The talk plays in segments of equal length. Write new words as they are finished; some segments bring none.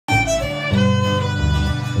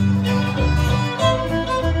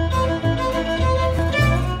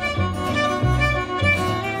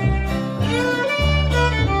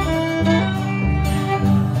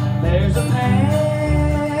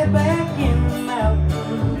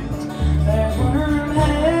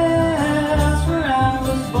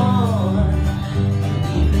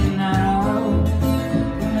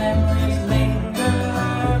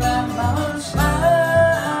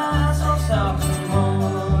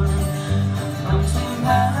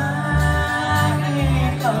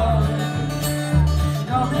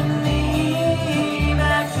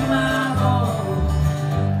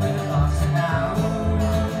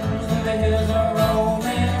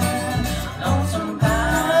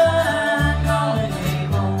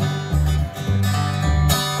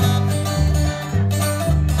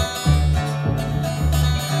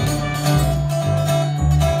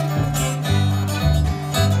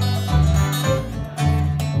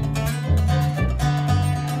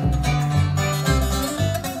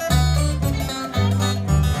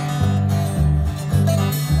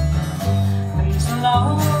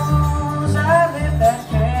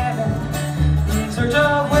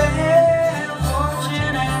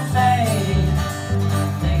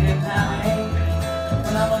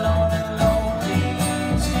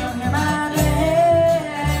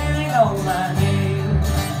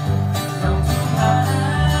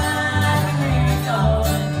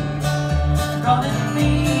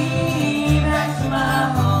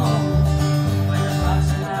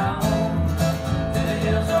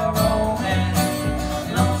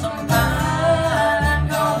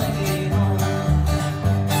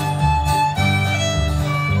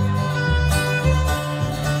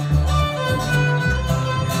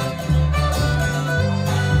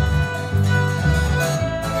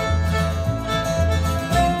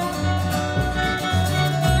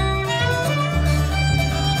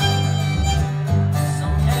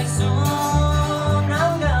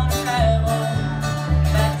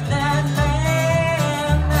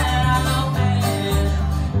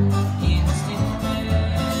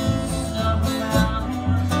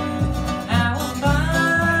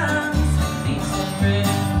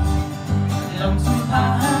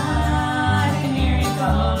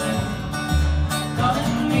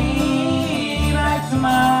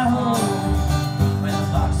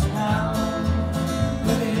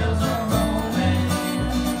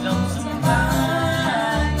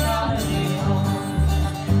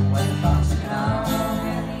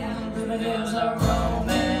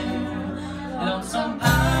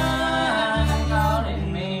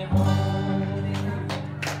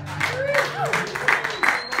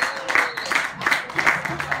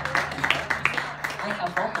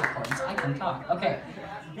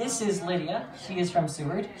This is Lydia. She is from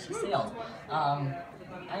Seward. She sailed. I'm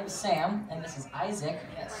Sam, and this is Isaac,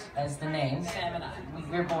 as the name. Sam and I.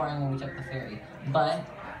 We're boring when we took the ferry, but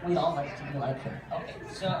we'd all like to be like her. Okay,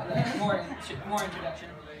 so more introduction.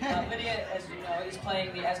 Lydia, as you know, is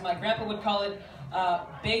playing the, as my grandpa would call it,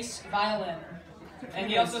 bass violin.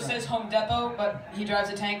 And he also says Home Depot, but he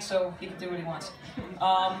drives a tank, so he can do what he wants.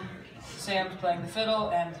 Sam's playing the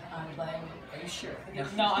fiddle, and I'm playing. Are you sure?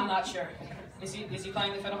 No, I'm not sure. Is he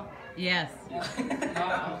playing the fiddle? Yes. Yeah.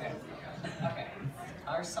 Oh, okay. Okay.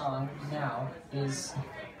 Our song now is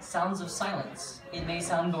Sounds of Silence. It may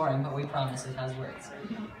sound boring, but we promise it has words.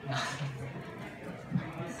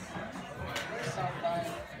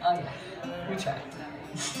 Oh yeah, we tried.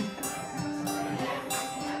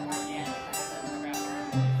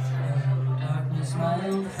 Darkness, my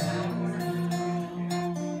old friend,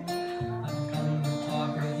 I've come to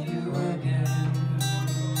talk with you again,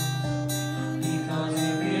 because a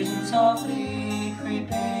vision softly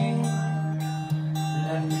creeping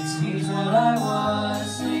left its seeds while I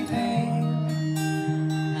was sleeping,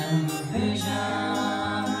 and the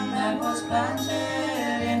vision that was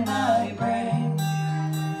planted in my brain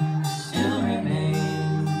still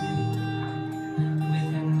remains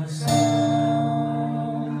within the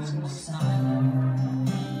sounds of silence.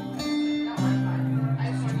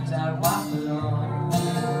 Streets I walk alone,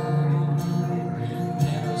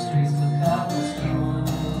 narrow streets of cobblestone,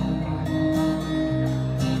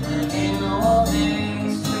 in the old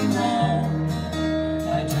days we met. I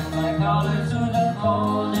turned my collar to the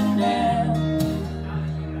cold and damp,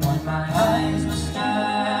 when my eyes were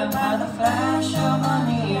stabbed by the flash of a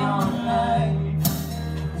neon light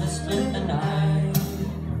that split the night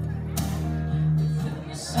within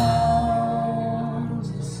the sounds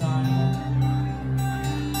of silence.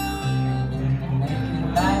 And in the naked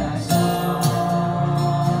light I saw,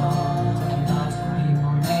 and lots of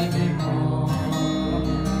people maybe more,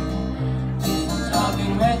 people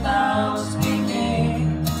talking without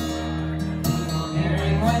speaking, people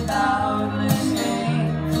hearing without listening,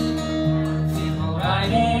 people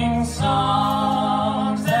writing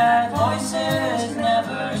songs that voices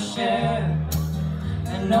never share,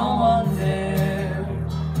 and no one there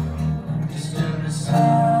disturb the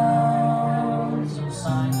sounds of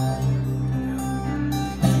silence.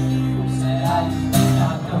 Who said I did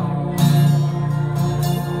not know?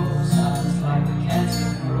 Sounds like a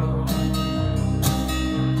cancer grows.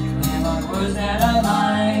 Hear my words that I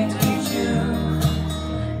might teach you,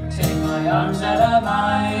 take my arms that I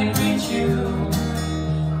might reach you,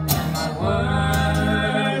 and my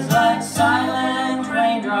words like silent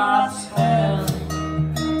raindrops fell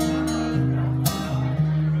and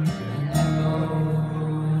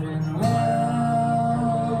echoed in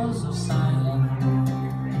wells of silence.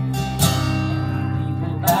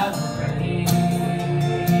 People bowed and prayed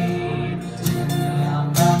till the neon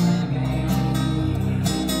dawned again,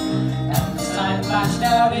 and the sun flashed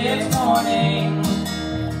out its morning,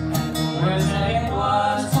 and the words that it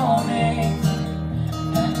was forming,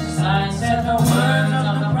 and the sign said the words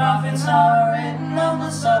of the prophets are written on the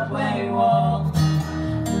subway wall.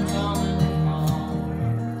 And on the wall,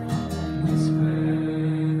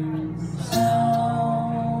 whispered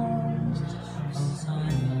sounds of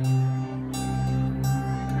silence.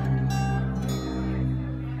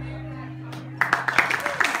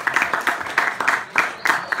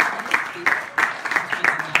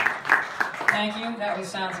 Thank you. That was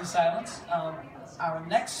Sounds of Silence. Our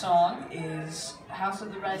next song is House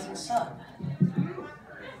of the Rising Sun.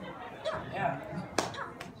 Yeah.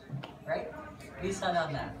 Right? We sat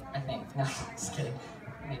on that, I think. No, just kidding.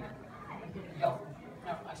 Maybe. Go.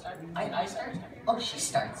 No, I started. I start? Oh, she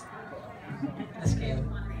starts. This game.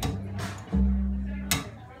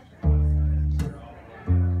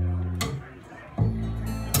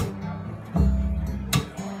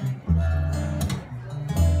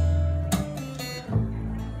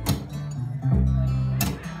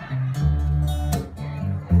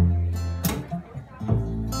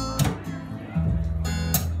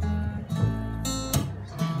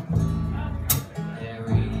 There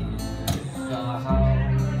is a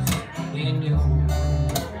house in New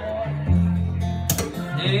Orleans.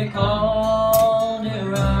 They call the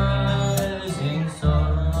rising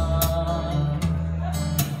sun,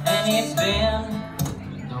 and it's been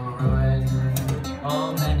the ruin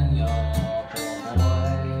of many a poor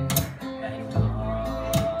boy. Thank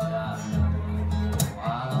God I know I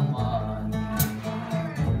won.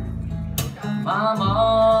 My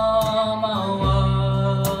mama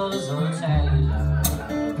was a tailor.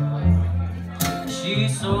 She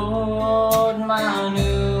sewed my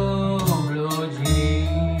new blue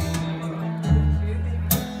jeans.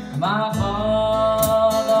 My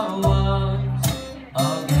father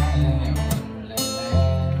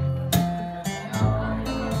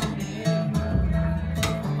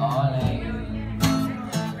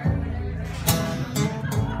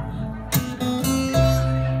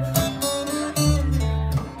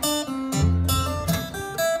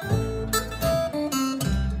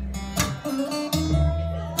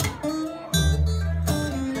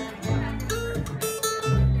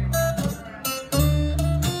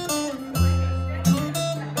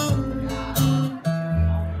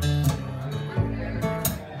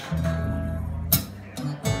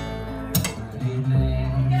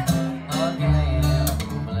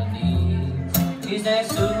He's a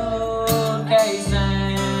suitcase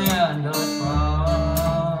and a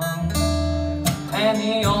trunk, and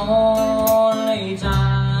the only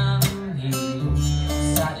time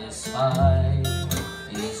he's satisfied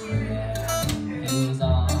is when he's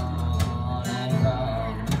on and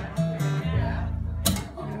on.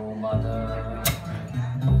 Oh, mother,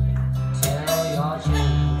 tell your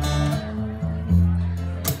children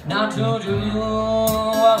not to do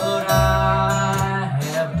what I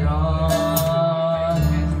have done.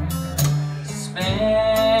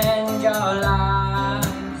 Spend your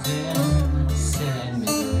lives in sin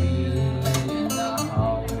misery in the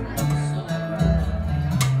house of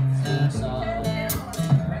rising sun.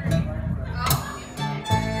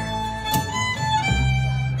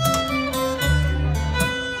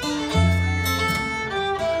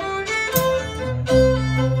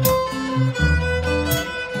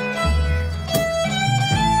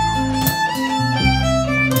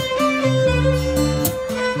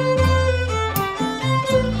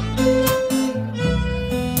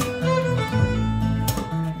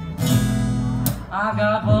 I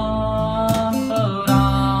got one foot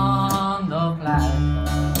on the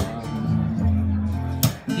platform,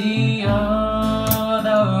 the other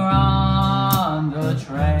on the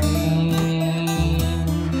train.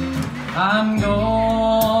 I'm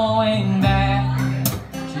going back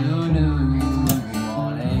to New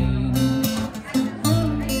Orleans,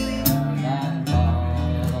 that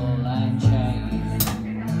ball and chain.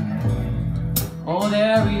 Oh,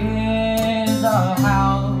 there is a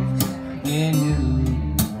house in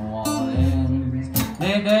New Orleans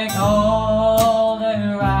that they call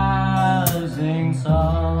the rising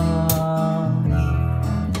sun,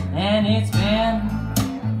 and it's been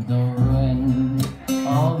the ruin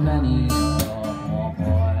of many a poor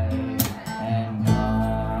boy, and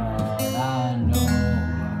God, I know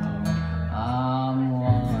I'm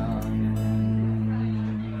one.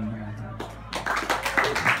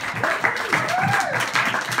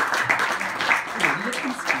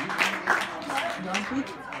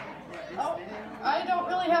 Oh, I don't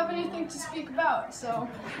really have anything to speak about, so.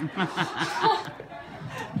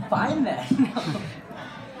 Fine then.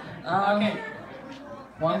 Okay.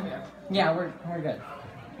 One. Yeah, we're good.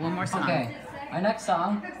 One more song. Okay. Our next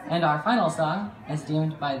song and our final song, as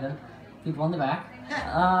deemed by the people in the back,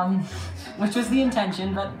 which was the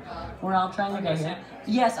intention, but we're all trying to go here.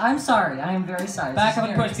 Yes, I'm sorry. I am very sorry. Back This up is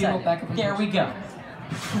and very push, people. exciting. Back up and There push. we go.